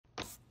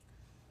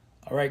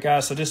All right,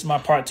 guys, so this is my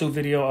part 2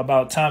 video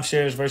about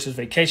timeshares versus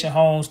vacation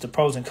homes, the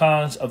pros and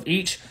cons of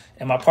each.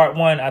 In my part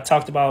 1, I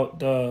talked about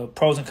the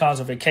pros and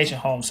cons of vacation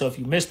homes. So if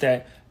you missed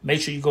that,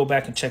 make sure you go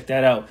back and check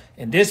that out.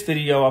 In this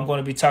video, I'm going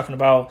to be talking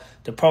about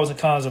the pros and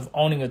cons of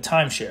owning a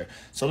timeshare.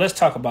 So let's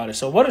talk about it.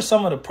 So what are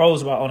some of the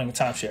pros about owning a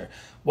timeshare?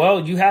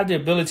 Well, you have the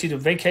ability to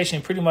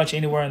vacation pretty much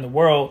anywhere in the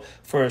world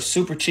for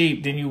super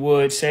cheap than you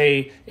would,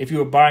 say, if you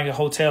were buying a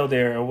hotel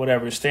there or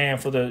whatever, staying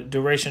for the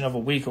duration of a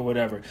week or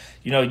whatever.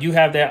 You know, you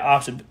have that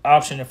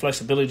option and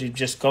flexibility to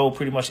just go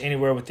pretty much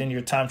anywhere within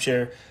your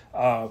timeshare,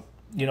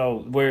 you know,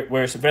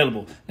 where it's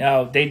available.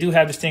 Now, they do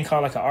have this thing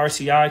called like an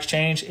RCI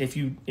exchange. If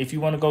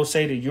you want to go,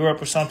 say, to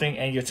Europe or something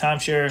and your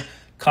timeshare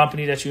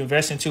company that you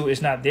invest into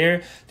is not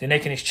there, then they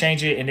can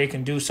exchange it and they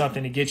can do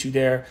something to get you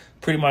there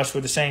pretty much for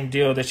the same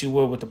deal that you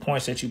would with the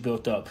points that you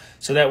built up.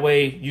 So that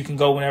way you can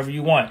go whenever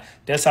you want.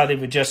 That's how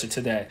they've adjusted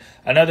to that.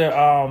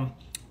 Another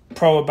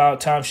pro about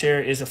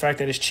timeshare is the fact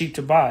that it's cheap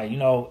to buy. You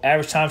know,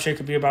 average timeshare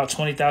could be about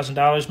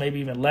 $20,000, maybe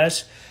even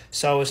less.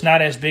 So it's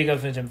not as big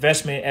of an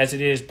investment as it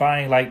is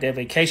buying like that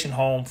vacation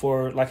home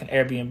for like an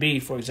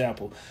Airbnb, for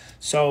example.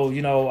 So,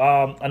 you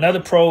know, another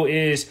pro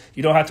is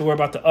you don't have to worry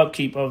about the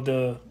upkeep of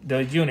the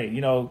unit.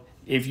 You know,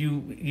 if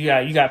you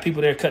got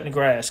people there cutting the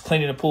grass,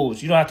 cleaning the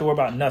pools, you don't have to worry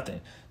about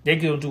nothing. They're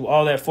going to do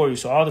all that for you.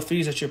 So all the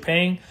fees that you're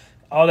paying,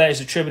 all that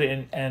is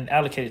attributed and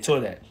allocated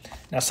toward that.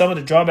 Now, some of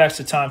the drawbacks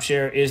to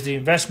timeshare is the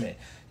investment.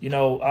 You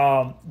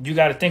know, you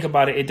got to think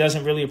about it. It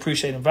doesn't really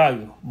appreciate in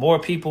value. More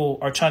people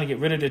are trying to get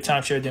rid of their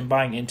timeshare than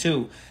buying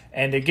into,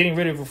 and they're getting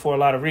rid of it for a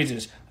lot of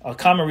reasons. A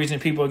common reason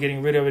people are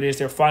getting rid of it is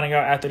they're finding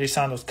out after they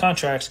sign those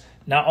contracts,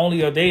 not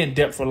only are they in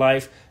debt for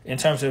life in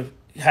terms of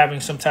having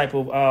some type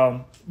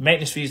of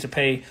maintenance fees to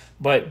pay,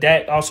 but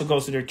that also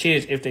goes to their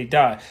kids if they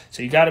die.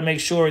 So you got to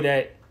make sure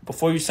that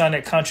before you sign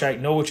that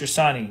contract, know what you're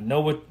signing, know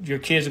what your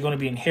kids are going to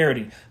be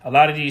inheriting. A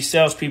lot of these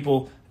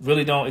salespeople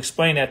really don't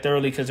explain that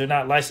thoroughly because they're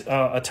not licensed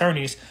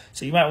attorneys.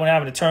 So you might want to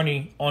have an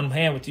attorney on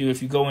hand with you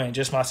if you go in,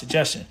 just my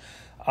suggestion,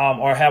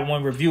 or have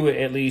one review it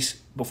at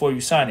least before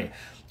you sign it.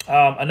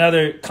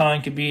 Another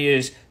con could be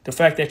is the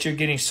fact that you're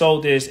getting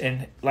sold this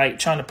and like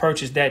trying to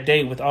purchase that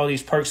day with all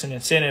these perks and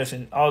incentives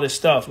and all this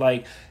stuff.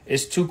 Like,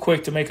 it's too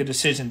quick to make a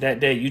decision that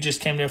day. You just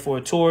came there for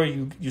a tour.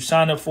 You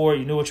signed up for it.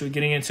 You knew what you were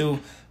getting into.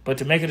 But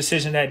to make a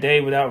decision that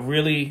day without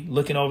really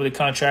looking over the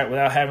contract,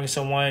 without having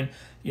someone,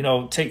 you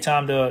know, take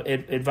time to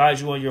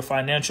advise you on your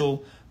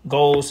financial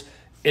goals,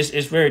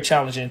 it's very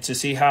challenging to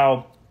see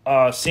how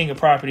seeing a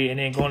property and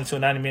then going into a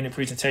 90-minute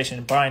presentation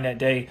and buying that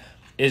day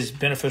is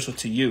beneficial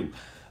to you.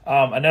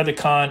 Another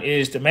con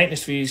is the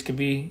maintenance fees can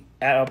be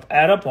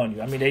add up on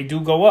you. I mean, they do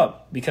go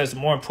up because the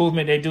more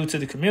improvement they do to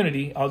the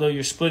community, although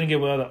you're splitting it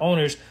with other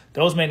owners,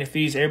 those maintenance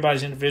fees,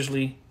 everybody's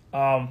individually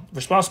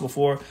responsible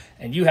for,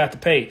 and you have to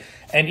pay.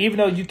 And even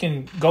though you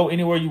can go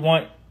anywhere you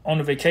want on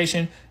the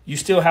vacation, you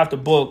still have to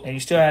book and you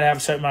still have to have a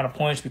certain amount of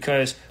points,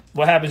 because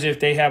what happens if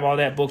they have all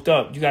that booked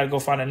up? You got to go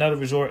find another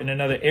resort in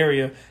another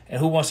area, and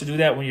who wants to do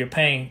that when you're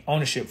paying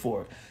ownership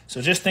for it?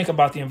 So just think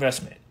about the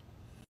investment.